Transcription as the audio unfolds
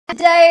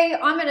Today,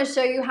 I'm going to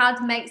show you how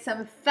to make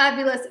some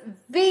fabulous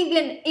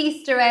vegan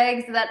Easter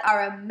eggs that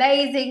are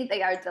amazing,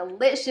 they are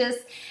delicious,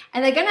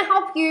 and they're going to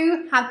help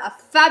you have a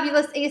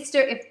fabulous Easter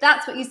if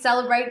that's what you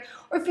celebrate,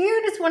 or if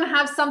you just want to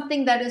have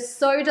something that is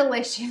so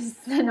delicious,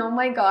 then oh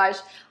my gosh,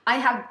 I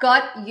have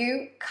got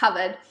you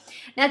covered.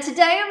 Now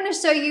today, I'm going to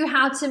show you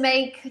how to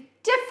make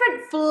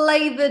different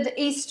flavored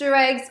Easter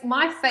eggs.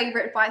 My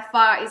favorite by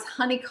far is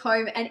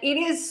honeycomb, and it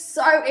is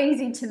so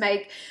easy to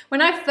make.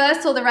 When I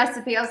first saw the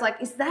recipe, I was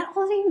like, is that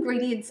all the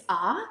ingredients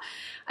are?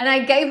 And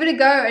I gave it a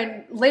go,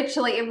 and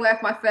literally it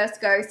worked my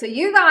first go. So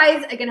you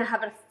guys are gonna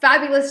have a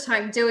fabulous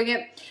time doing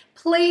it.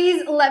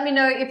 Please let me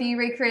know if you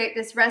recreate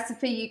this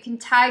recipe. You can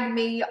tag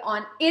me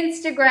on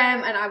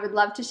Instagram and I would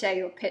love to share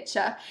your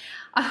picture.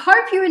 I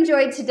hope you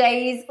enjoyed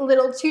today's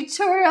little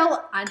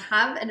tutorial and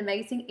have an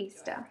amazing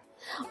Easter.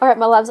 Alright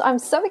my loves, I'm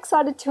so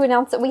excited to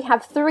announce that we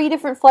have 3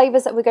 different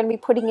flavors that we're going to be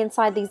putting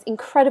inside these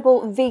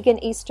incredible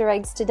vegan Easter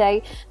eggs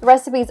today. The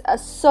recipes are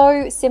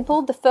so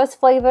simple. The first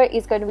flavor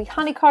is going to be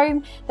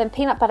honeycomb, then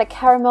peanut butter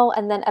caramel,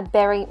 and then a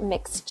berry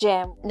mixed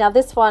jam. Now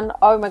this one,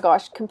 oh my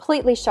gosh,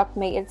 completely shocked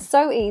me. It's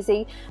so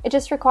easy. It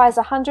just requires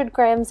 100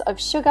 grams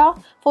of sugar,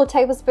 4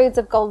 tablespoons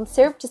of golden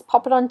syrup. Just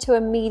pop it onto a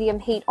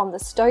medium heat on the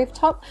stove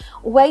top.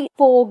 Wait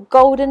for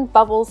golden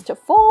bubbles to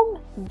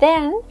form.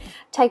 Then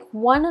take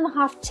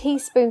 1.5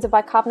 teaspoons of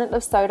bicarbonate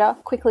of soda,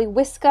 quickly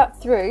whisk it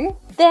through,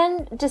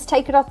 then just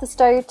take it off the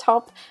stove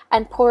top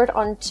and pour it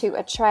onto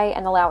a tray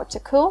and allow it to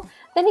cool.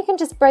 Then you can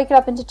just break it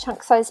up into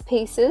chunk-sized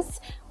pieces,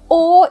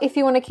 or if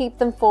you want to keep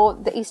them for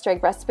the Easter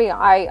egg recipe,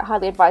 I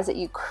highly advise that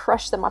you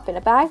crush them up in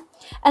a bag.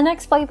 And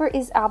next flavor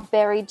is our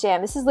berry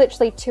jam. This is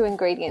literally 2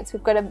 ingredients.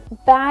 We've got a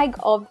bag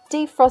of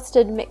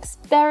defrosted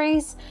mixed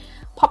berries.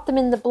 Pop them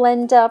in the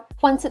blender.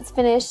 Once it's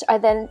finished, I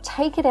then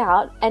take it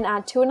out and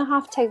add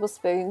 2.5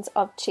 tablespoons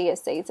of chia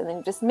seeds and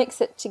then just mix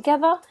it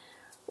together.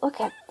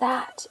 Look at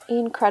that,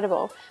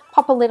 incredible.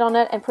 Pop a lid on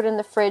it and put it in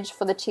the fridge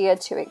for the chia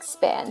to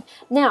expand.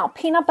 Now,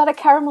 peanut butter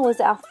caramel is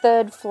our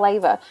 3rd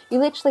flavor. You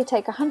literally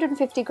take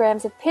 150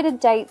 grams of pitted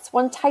dates,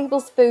 1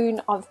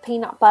 tablespoon of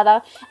peanut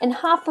butter, and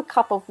 1/2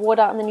 cup of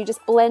water, and then you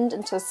just blend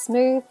until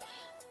smooth.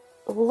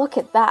 Look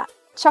at that.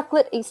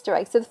 Chocolate Easter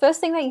egg. So the first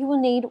thing that you will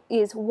need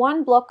is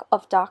 1 block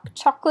of dark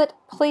chocolate.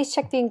 Please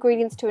check the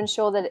ingredients to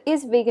ensure that it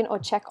is vegan or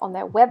check on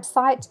their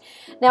website.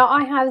 Now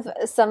I have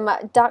some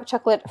dark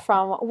chocolate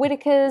from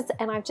Whittaker's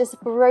and I've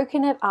just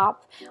broken it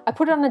up. I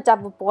put it on a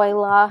double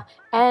boiler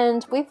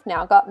and we've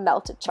now got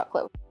melted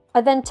chocolate. I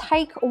then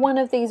take one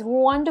of these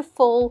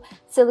wonderful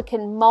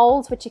silicone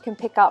molds, which you can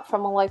pick up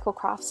from a local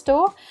craft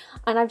store,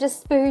 and I've just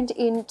spooned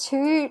in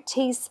 2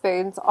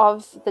 teaspoons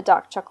of the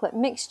dark chocolate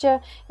mixture,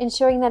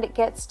 ensuring that it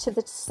gets to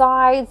the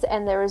sides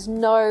and there is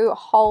no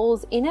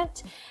holes in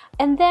it.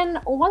 And then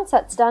once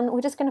that's done,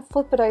 we're just going to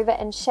flip it over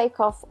and shake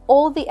off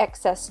all the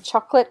excess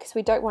chocolate because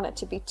we don't want it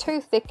to be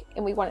too thick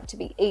and we want it to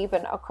be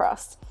even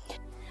across.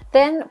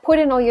 Then put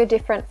in all your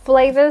different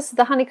flavors.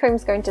 The honeycomb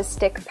is going to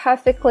stick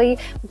perfectly.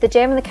 The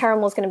jam and the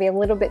caramel is going to be a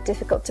little bit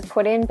difficult to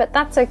put in, but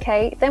that's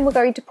okay. Then we're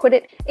going to put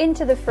it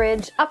into the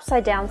fridge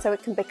upside down so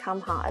it can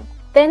become hard.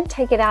 Then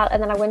take it out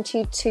and then I want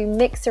you to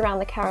mix around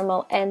the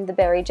caramel and the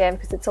berry jam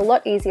because it's a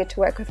lot easier to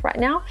work with right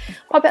now.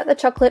 Pop out the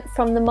chocolate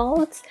from the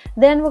molds.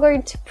 Then we're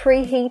going to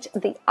preheat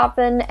the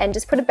oven and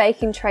just put a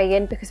baking tray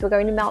in because we're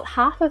going to melt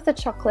 1/2 of the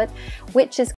chocolate, which is